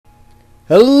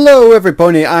Hello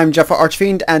everybody, I'm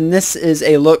Jaffaarchfiend, and this is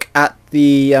a look at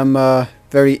the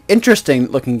very interesting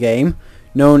looking game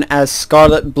known as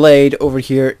Scarlet Blade over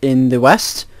here in the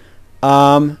West.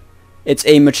 It's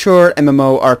a mature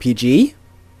MMORPG,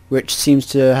 which seems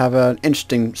to have an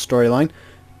interesting storyline.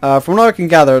 From what I can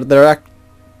gather, there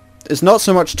is not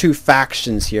so much two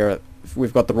factions here.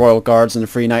 We've got the Royal Guards and the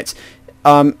Free Knights.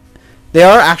 They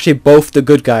are actually both the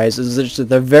good guys.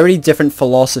 They're very different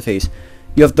philosophies.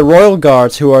 You have the Royal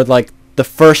Guards, who are like the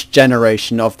first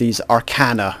generation of these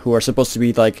arcana, who are supposed to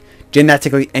be like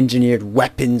genetically engineered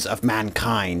weapons of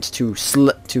mankind to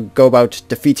go about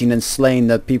defeating and slaying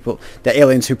the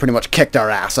aliens who pretty much kicked our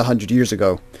ass 100 years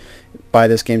ago. By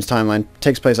this game's timeline, it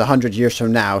takes place 100 years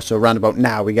from now, so around about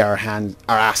now we get our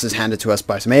asses handed to us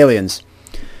by some aliens.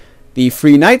 The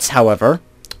Free Knights, however,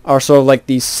 are sort of like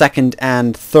the second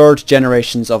and third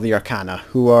generations of the arcana,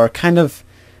 who are kind of,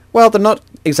 well, they're not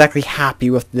exactly happy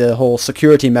with the whole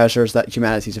security measures that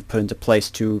humanities have put into place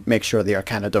to make sure the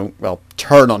arcana don't, well,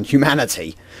 turn on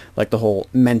humanity, like the whole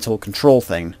mental control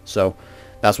thing. So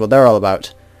that's what they're all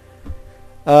about.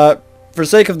 For the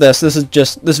sake of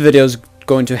this video is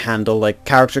going to handle like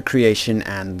character creation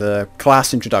and the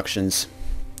class introductions.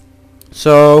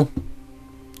 So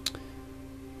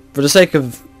for the sake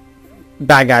of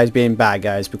bad guys being bad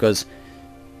guys, because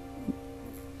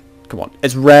come on,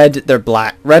 it's red, they're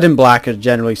black. Red and black are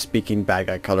generally speaking bad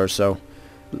guy colors, so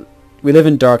we live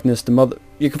in darkness.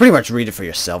 You can pretty much read it for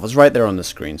yourself. It's right there on the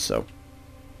screen, so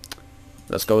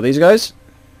let's go with these guys.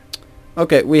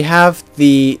 Okay, we have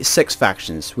the 6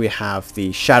 factions. We have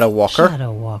the Shadow Walker.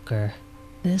 Shadow Walker.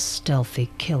 This stealthy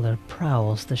killer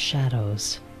prowls the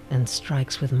shadows and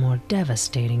strikes with more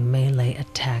devastating melee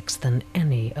attacks than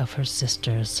any of her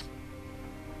sisters.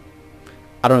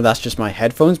 I don't know if that's just my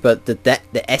headphones, but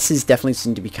the S's definitely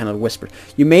seem to be kind of whispered.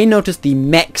 You may notice the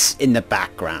mechs in the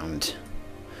background.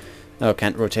 Oh,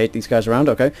 can't rotate these guys around,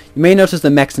 okay. You may notice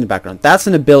the mechs in the background. That's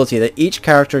an ability that each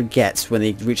character gets when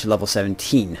they reach level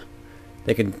 17.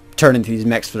 They can turn into these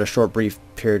mechs for a short, brief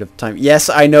period of time. Yes,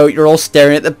 I know, you're all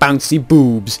staring at the bouncy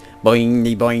boobs. Boing,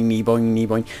 boing, boing,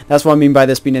 boing. That's what I mean by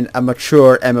this being a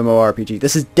mature MMORPG.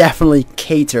 This is definitely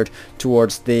catered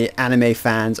towards the anime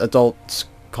fans, adult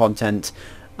content.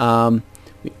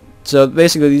 So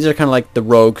basically these are kind of like the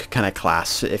rogue kind of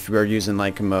class, if we're using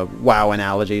like WoW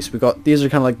analogies. These are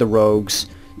kind of like the rogues,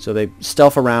 so they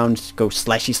stealth around, go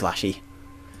slashy.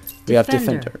 We have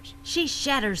defenders. She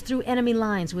shatters through enemy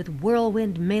lines with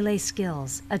whirlwind melee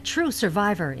skills, a true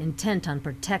survivor intent on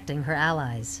protecting her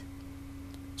allies.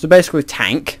 So basically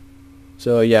tank.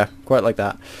 So yeah, quite like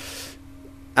that.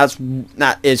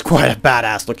 That is quite a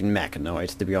badass looking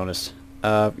mechanoid, to be honest.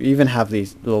 You even have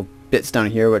these little bits down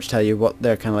here which tell you what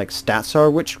their kind of like stats are,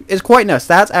 which is quite nice.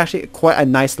 That's actually quite a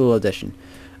nice little addition.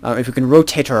 If we can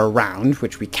rotate her around,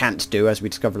 which we can't do as we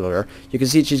discovered earlier, you can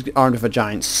see she's armed with a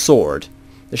giant sword.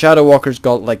 The Shadow Walker's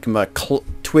got like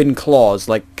twin claws,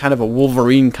 like kind of a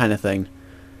Wolverine kind of thing.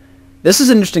 This is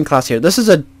an interesting class here. This is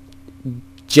a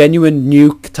genuine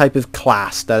new type of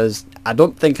class that I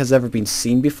don't think has ever been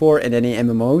seen before in any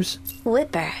MMOs.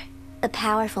 Whipper. A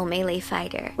powerful melee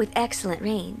fighter with excellent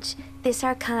range, this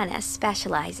arcana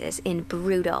specializes in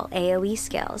brutal AoE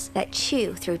skills that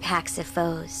chew through packs of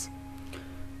foes.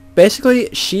 Basically,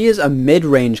 she is a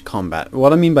mid-range combat.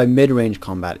 What I mean by mid-range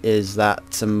combat is that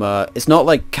it's not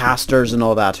like casters and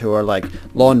all that who are like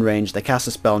long range. They cast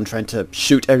a spell and trying to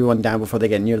shoot everyone down before they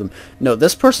get near them. No,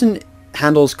 this person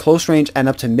handles close range and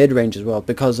up to mid-range as well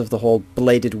because of the whole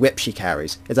bladed whip she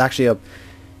carries. It's actually a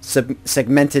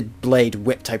segmented blade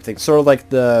whip type thing, sort of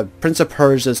like the Prince of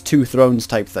Persia's Two Thrones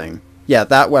type thing. Yeah,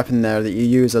 that weapon there that you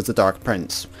use as the Dark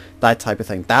Prince, that type of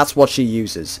thing. That's what she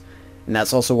uses, and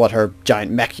that's also what her giant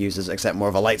mech uses, except more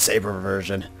of a lightsaber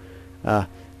version.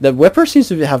 The Whipper seems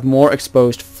to have more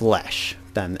exposed flesh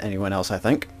than anyone else, I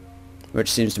think, which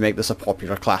seems to make this a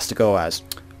popular class to go as.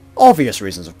 Obvious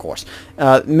reasons, of course.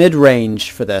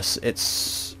 Mid-range for this,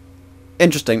 it's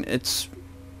interesting.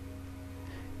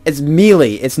 It's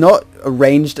melee. It's not a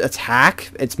ranged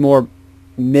attack. It's more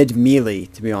mid-melee,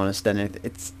 to be honest. And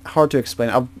it's hard to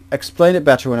explain. I'll explain it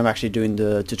better when I'm actually doing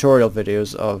the tutorial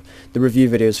videos of the review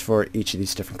videos for each of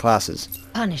these different classes.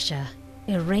 Punisher.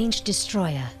 A ranged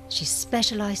destroyer. She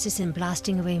specializes in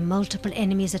blasting away multiple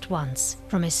enemies at once,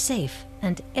 from a safe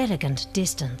and elegant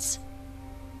distance.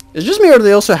 It's just me, or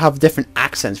they also have different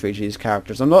accents for each of these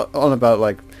characters. I'm not on about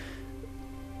like...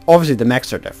 Obviously the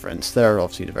mechs are different. They're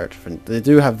obviously very different. They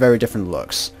do have very different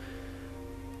looks.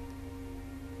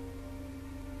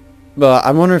 But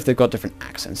I wonder if they've got different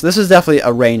accents. This is definitely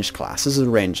a ranged class. This is a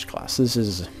ranged class. This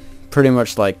is pretty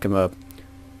much like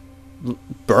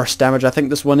burst damage, I think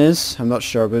this one is. I'm not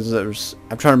sure because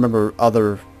I'm trying to remember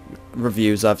other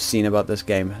reviews I've seen about this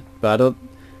game, but I don't.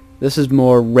 This is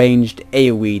more ranged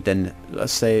AoE than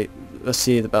let's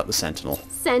see about the Sentinel.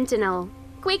 Sentinel.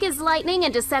 Quick as lightning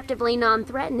and deceptively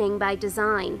non-threatening by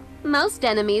design. Most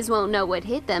enemies won't know what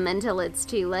hit them until it's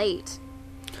too late.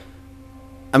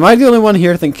 Am I the only one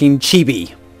here thinking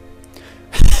chibi?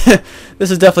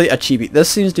 This is definitely a chibi. This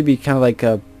seems to be kind of like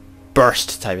a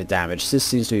burst type of damage. This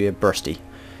seems to be a bursty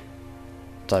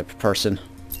type of person.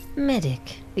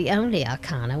 Medic, the only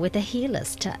arcana with a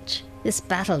healer's touch. This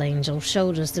battle angel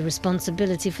shoulders the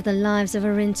responsibility for the lives of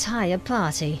her entire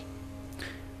party.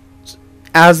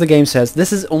 As the game says,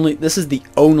 this is the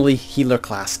only healer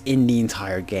class in the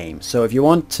entire game. So if you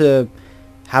want to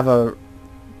have a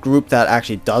group that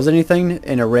actually does anything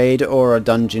in a raid or a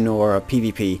dungeon or a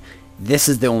PvP, this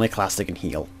is the only class that can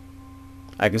heal.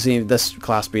 I can see this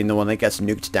class being the one that gets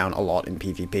nuked down a lot in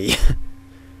PvP.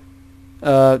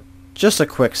 Just a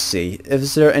quick see.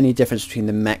 Is there any difference between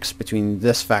the mechs between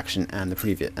this faction and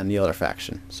the other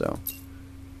faction? So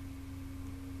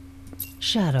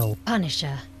Shadow,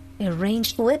 Punisher, a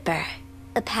ranged Whipper,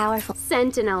 a powerful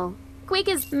Sentinel. Quick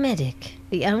as medic,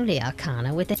 the only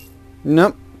arcana with a...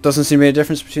 nope, doesn't seem to be a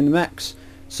difference between the mechs.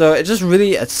 So it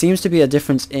seems to be a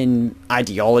difference in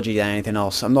ideology than anything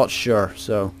else. I'm not sure.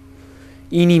 So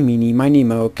eeny meeny miny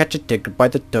mo, catch a tiger by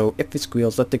the toe. If it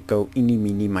squeals, let it go. Eeny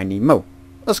meeny miny mo.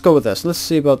 Let's go with this. Let's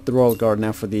see about the Royal Guard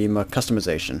now for the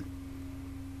customization.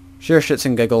 Sheer shits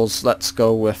and giggles. Let's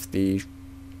go with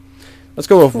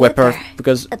Whipper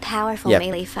because a powerful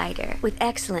melee fighter with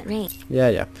excellent range.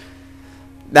 Yeah.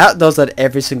 That does that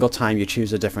every single time you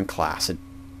choose a different class. It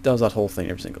does that whole thing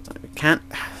every single time. It can't.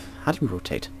 How do we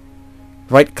rotate?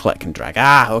 Right click and drag.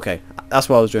 Ah, okay. That's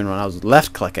what I was doing when I was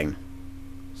left clicking.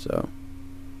 So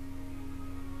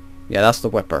yeah, that's the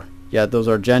Whipper. Yeah, those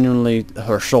are genuinely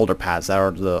her shoulder pads. That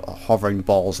are the hovering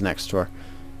balls next to her.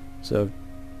 So,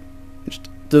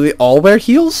 do they all wear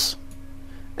heels?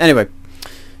 Anyway,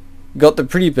 got the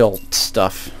pre-built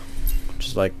stuff, which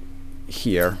is like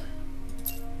here.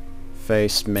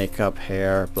 Face, makeup,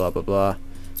 hair, blah blah blah.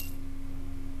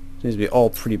 Seems to be all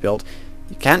pre-built.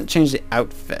 You can't change the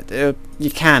outfit.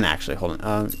 You can actually. Hold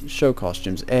on. Show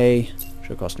costumes A.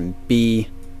 Show costume B.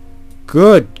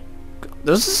 Good.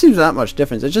 There doesn't seem that much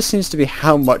difference. It just seems to be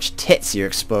how much tits you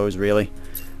expose, really.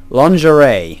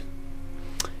 Lingerie.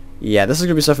 Yeah, this is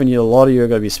going to be something a lot of you are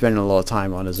going to be spending a lot of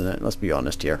time on, isn't it? Let's be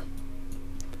honest here.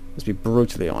 Let's be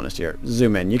brutally honest here.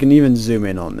 Zoom in. You can even zoom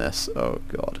in on this. Oh,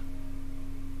 God.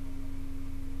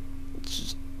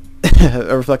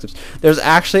 Reflectives. There's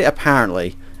actually,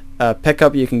 apparently, a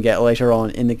pickup you can get later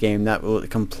on in the game that will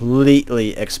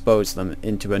completely expose them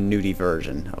into a nudie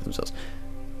version of themselves.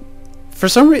 For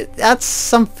some reason, that's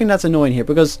something that's annoying here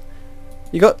because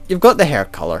you've got the hair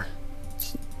color.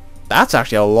 That's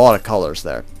actually a lot of colors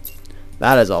there.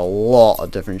 That is a lot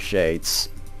of different shades.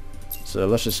 So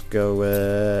let's just go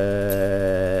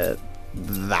with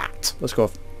that. Let's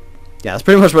go. Yeah, that's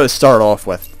pretty much what it started off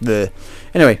with.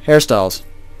 Anyway, hairstyles.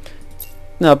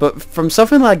 No, but from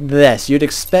something like this, you'd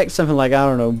expect something like, I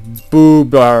don't know,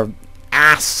 boob or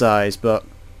ass size, but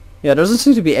yeah, there doesn't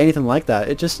seem to be anything like that.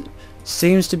 It just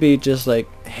seems to be just like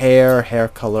hair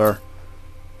color.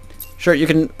 Sure, you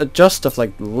can adjust stuff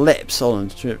like lips.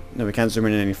 Hold on. No, we can't zoom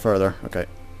in any further. Okay.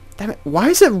 Damn it. Why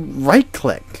is it right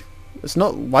click? It's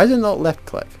not. Why is it not left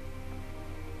click?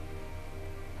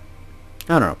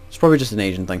 I don't know. It's probably just an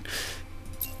Asian thing.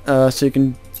 So you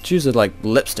can choose a like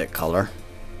lipstick color.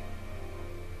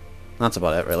 That's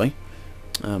about it, really.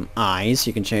 Eyes.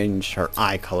 You can change her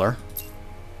eye color.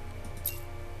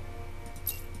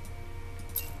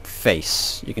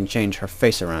 Face. You can change her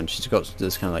face around. She's got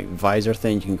this kind of like visor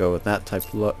thing. You can go with that type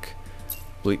of look.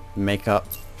 Makeup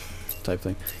type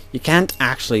thing. You can't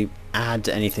actually add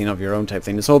anything of your own type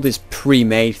thing. There's all these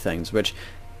pre-made things, which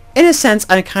in a sense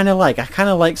I kind of like. I kind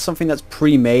of like something that's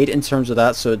pre-made in terms of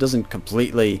that, so it doesn't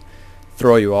completely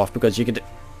throw you off, because you could,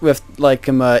 with like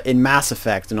in Mass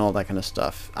Effect and all that kind of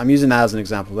stuff. I'm using that as an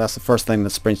example. That's the first thing that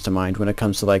springs to mind when it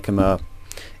comes to like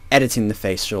editing the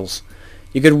facials.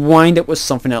 You could wind up with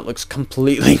something that looks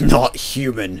completely not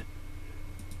human.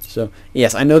 So,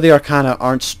 yes, I know the Arcana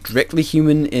aren't strictly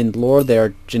human in lore. They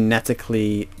are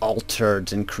genetically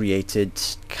altered and created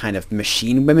kind of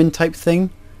machine women type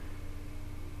thing.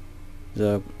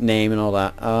 The name and all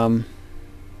that.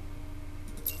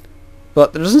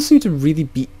 But there doesn't seem to really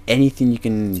be anything you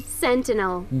can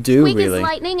Sentinel. do, Quick really. as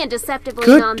lightning and deceptively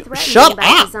Good. non-threatening Shut by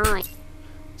up! design.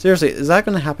 Seriously, is that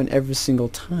going to happen every single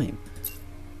time?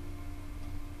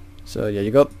 So yeah,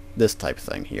 you got this type of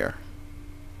thing here.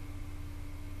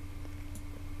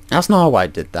 That's not how I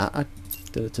did that. I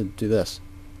did it to do this.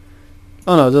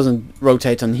 Oh no, it doesn't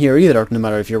rotate on here either, no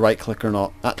matter if you right click or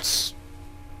not. That's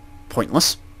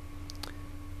pointless.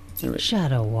 Anyway.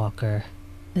 Shadow Walker.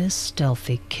 This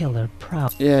stealthy killer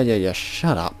Yeah,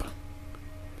 shut up.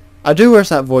 I do wish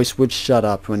that voice would shut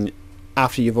up when,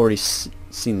 after you've already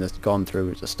seen this, gone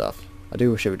through the stuff. I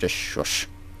do wish it would just shush.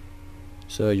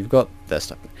 So you've got this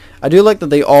stuff. I do like that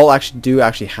they all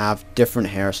actually have different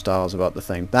hairstyles about the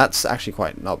thing. That's actually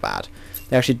quite not bad.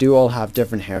 They actually do all have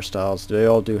different hairstyles. They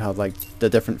all do have like the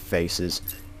different faces,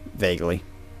 vaguely.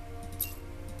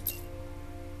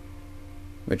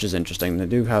 Which is interesting. They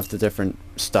do have the different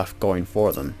stuff going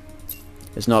for them.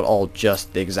 It's not all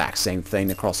just the exact same thing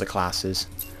across the classes.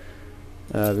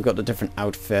 We've got the different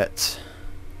outfit.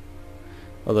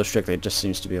 Although strictly it just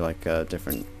seems to be like a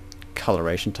different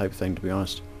coloration type thing, to be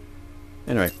honest.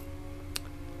 Anyway.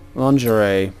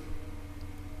 Lingerie.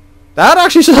 That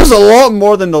actually shows a lot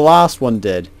more than the last one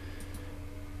did.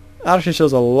 That actually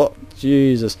shows a lot.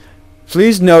 Jesus.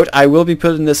 Please note, I will be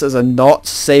putting this as a not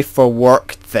safe for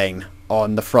work thing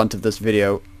on the front of this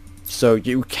video. So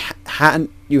you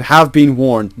have been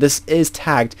warned. This is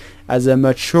tagged as a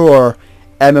mature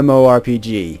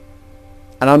MMORPG.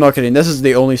 And I'm not kidding, this is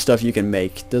the only stuff you can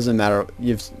make. Doesn't matter.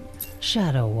 You've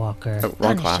Shadow Walker. Oh,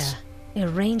 wrong class. A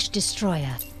ranged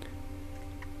destroyer.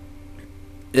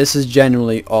 This is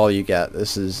generally all you get.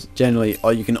 This is generally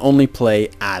all you can only play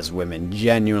as women,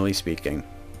 generally speaking.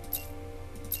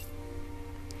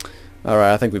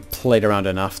 Alright, I think we've played around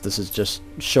enough. This is just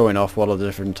showing off what all the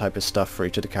different type of stuff for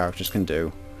each of the characters can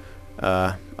do.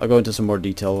 I'll go into some more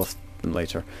detail with them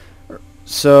later.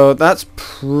 So that's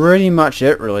pretty much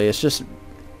it, really. It's just...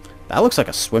 that looks like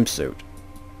a swimsuit.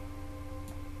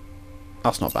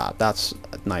 That's not bad. That's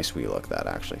a nice wee look, that,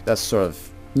 actually. That's sort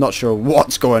of... not sure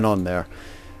what's going on there.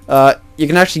 You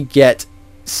can actually get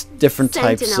different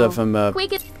types of...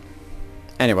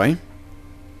 Anyway.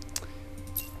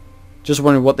 Just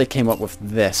wondering what they came up with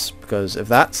this, because if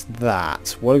that's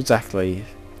that, what exactly...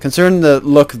 concerning the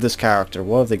look of this character,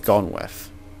 what have they gone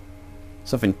with?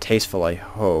 Something tasteful, I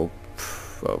hope.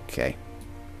 Okay.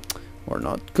 Or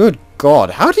not. Good God,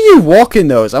 how do you walk in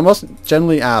those? I must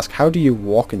generally ask, how do you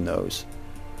walk in those?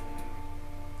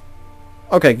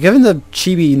 Okay, given the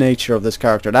chibi nature of this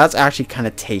character, that's actually kind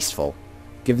of tasteful.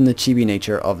 Given the chibi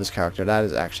nature of this character, that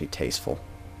is actually tasteful.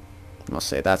 I must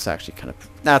say, that's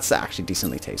actually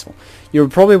decently tasteful. You're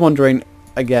probably wondering,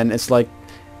 again, it's like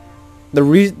the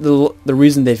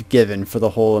reason they've given for the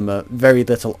whole very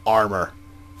little armor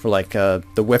for like the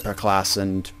Whipper class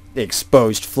and the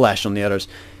exposed flesh on the others.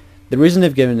 The reason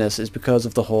they've given this is because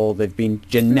of the whole they've been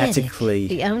genetically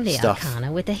the only stuff.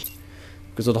 arcana with the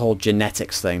Because of the whole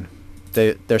genetics thing.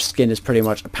 Their skin is pretty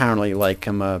much apparently like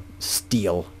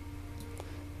steel.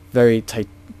 Very tight,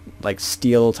 like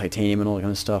steel, titanium and all that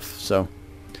kind of stuff. So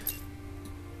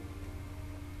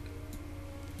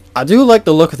I do like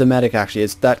the look of the medic, actually.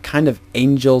 It's that kind of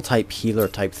angel type healer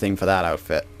type thing for that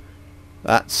outfit.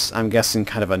 That's, I'm guessing,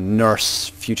 kind of a nurse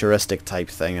futuristic type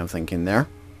thing I'm thinking there.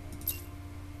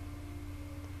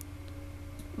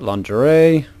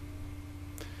 Lingerie.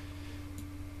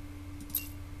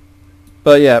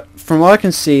 But yeah, from what I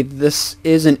can see, this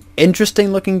is an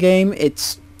interesting looking game.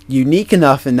 It's unique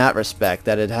enough in that respect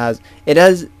that it has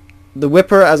the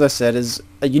Whipper, as I said, is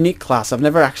a unique class. I've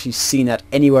never actually seen that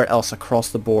anywhere else across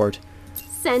the board.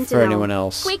 Sentinel. For anyone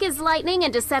else. Quick as lightning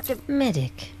and deceptive.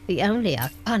 medic, the only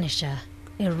Punisher.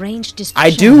 A ranged destroyer. I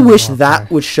do wish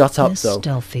that would shut up, this though.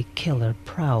 Stealthy killer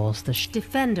prowls the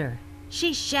Defender.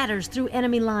 She shatters through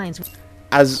enemy lines.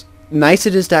 As nice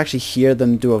it is to actually hear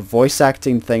them do a voice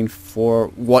acting thing for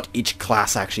what each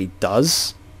class actually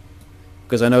does.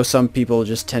 Because I know some people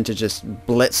just tend to just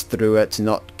blitz through it to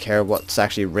not care what's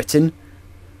actually written.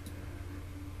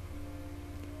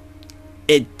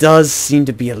 It does seem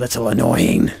to be a little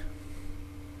annoying.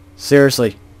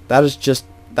 Seriously,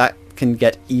 that can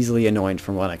get easily annoying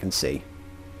from what I can see.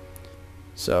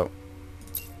 So,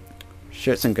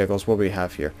 shits and giggles, what do we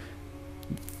have here?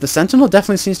 The Sentinel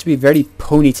definitely seems to be very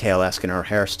ponytail-esque in her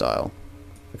hairstyle.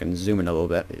 I can zoom in a little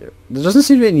bit. There doesn't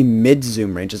seem to be any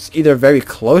mid-zoom range. It's either very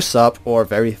close up or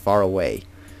very far away.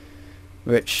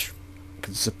 Which I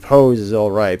can suppose is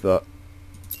alright, but...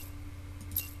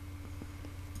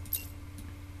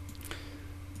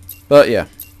 But yeah.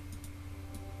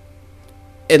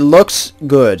 It looks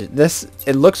good.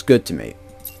 It looks good to me.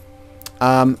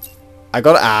 I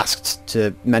got asked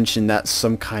to mention that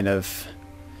some kind of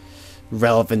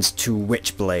relevance to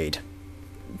Witchblade.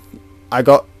 I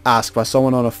got asked by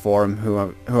someone on a forum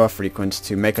who I frequent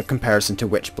to make a comparison to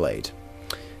Witchblade.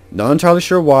 Not entirely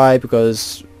sure why,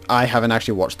 because I haven't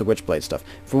actually watched the Witchblade stuff.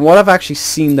 From what I've actually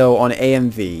seen though on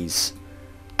AMVs,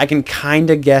 I can kind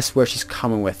of guess where she's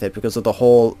coming with it because of the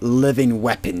whole living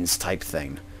weapons type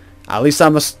thing. At least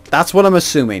that's what I'm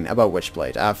assuming about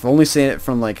Witchblade. I've only seen it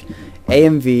from like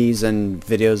AMVs and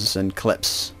videos and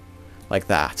clips like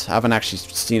that. I haven't actually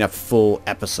seen a full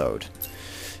episode.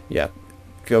 Yeah,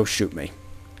 go shoot me.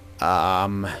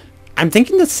 I'm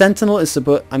thinking the Sentinel is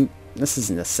supposed... This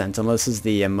isn't the Sentinel, this is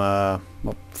the,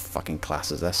 what fucking class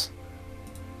is this?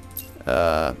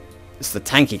 It's the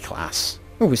tanky class.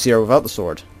 Oh, we see her without the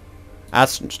sword.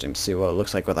 That's interesting to see what it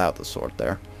looks like without the sword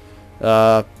there.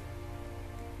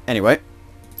 Anyway.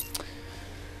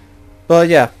 But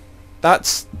yeah,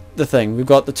 that's the thing. We've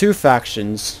got the two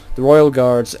factions, the Royal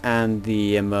Guards and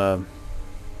the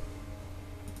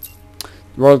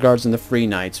Royal Guards and the Free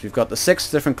Knights. We've got the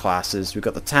 6 different classes. We've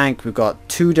got the tank. We've got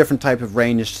 2 different types of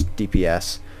ranged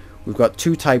DPS. We've got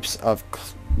 2 types of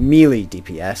melee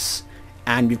DPS.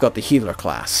 And we've got the healer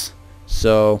class.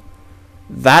 So,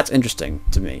 that's interesting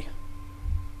to me.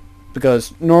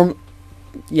 Because,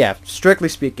 strictly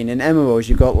speaking, in MMOs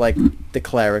you've got like the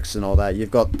clerics and all that. You've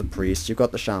got the priests. You've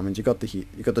got the shamans. You've got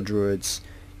the druids.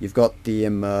 You've got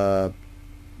the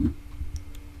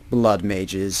blood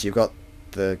mages. You've got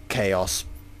the chaos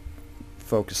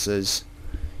focuses.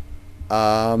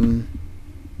 You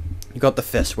got the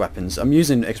fist weapons. I'm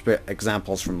using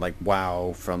examples from like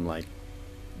WoW, from like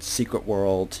Secret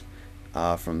World,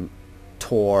 from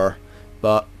Tor,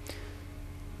 but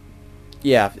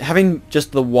yeah, having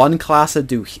just the one class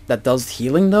that does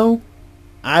healing though,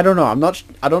 I don't know.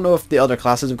 I don't know if the other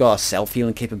classes have got a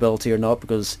self-healing capability or not,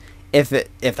 because if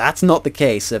that's not the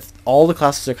case, if all the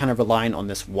classes are kind of relying on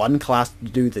this one class to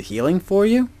do the healing for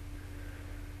you,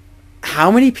 how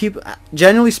many people,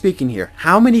 generally speaking here,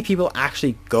 how many people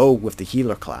actually go with the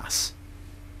healer class?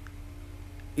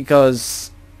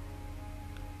 Because,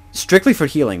 strictly for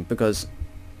healing, because,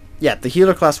 yeah, the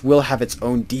healer class will have its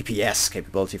own DPS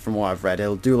capability from what I've read.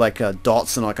 It'll do like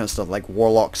dots and all that kind of stuff like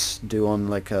warlocks do on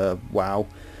like WoW.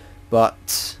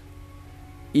 But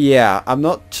yeah, I'm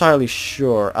not entirely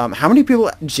sure. How many people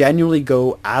genuinely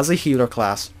go as a healer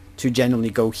class to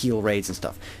genuinely go heal raids and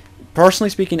stuff? Personally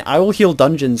speaking, I will heal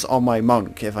dungeons on my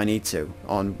monk if I need to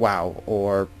on WoW,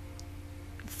 or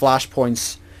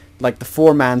flashpoints like the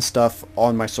 4-man stuff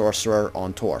on my sorcerer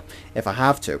on Tor if I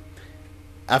have to.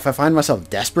 If I find myself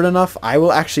desperate enough, I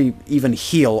will actually even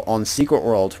heal on Secret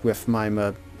World with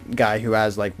my guy who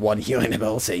has like 1 healing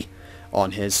ability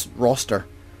on his roster.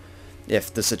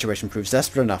 If the situation proves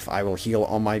desperate enough, I will heal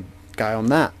on my guy on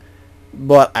that.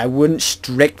 But I wouldn't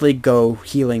strictly go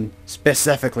healing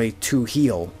specifically to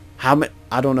heal.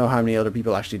 I don't know how many other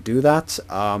people actually do that,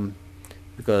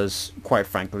 because quite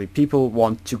frankly, people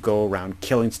want to go around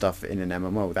killing stuff in an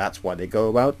MMO. That's why they go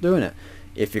about doing it.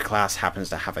 If your class happens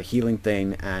to have a healing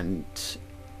thing and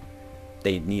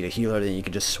they need a healer, then you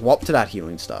can just swap to that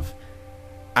healing stuff.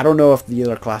 I don't know if the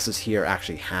other classes here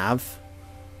actually have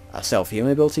a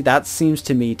self-healing ability. That seems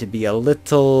to me to be a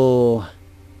little...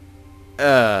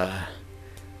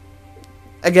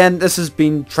 Again, this has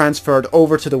been transferred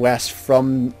over to the West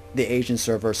from the Asian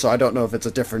server, so I don't know if it's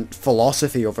a different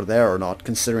philosophy over there or not,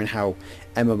 considering how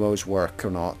MMOs work or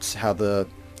not, how the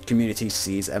community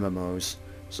sees MMOs.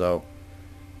 So,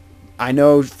 I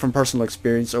know from personal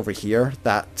experience over here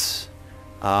that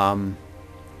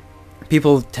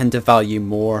people tend to value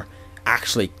more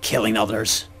actually killing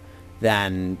others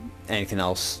than anything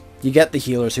else. You get the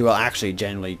healers who will actually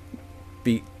generally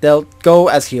they'll go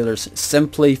as healers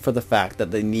simply for the fact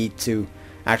that they need to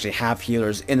actually have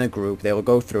healers in a group. They will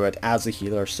go through it as a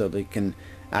healer so they can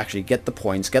actually get the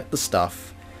points, get the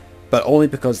stuff, but only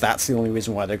because that's the only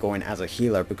reason why they're going as a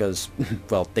healer, because,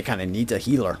 well, they kind of need a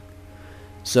healer.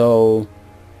 So,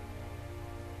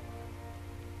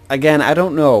 again, I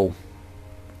don't know.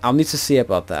 I'll need to see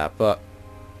about that, but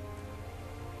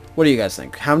what do you guys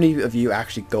think? How many of you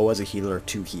actually go as a healer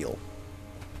to heal?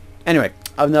 Anyway,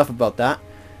 enough about that.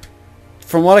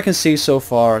 From what I can see so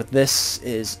far, this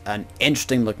is an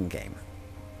interesting looking game.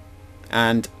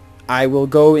 And I will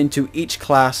go into each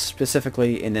class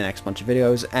specifically in the next bunch of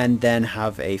videos, and then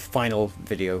have a final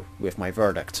video with my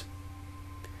verdict.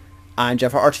 I'm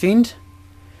Jaffaarchfiend.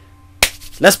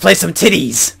 Let's play some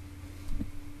titties!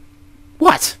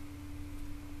 What?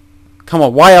 Come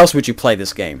on, why else would you play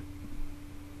this game?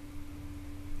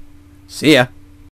 See ya.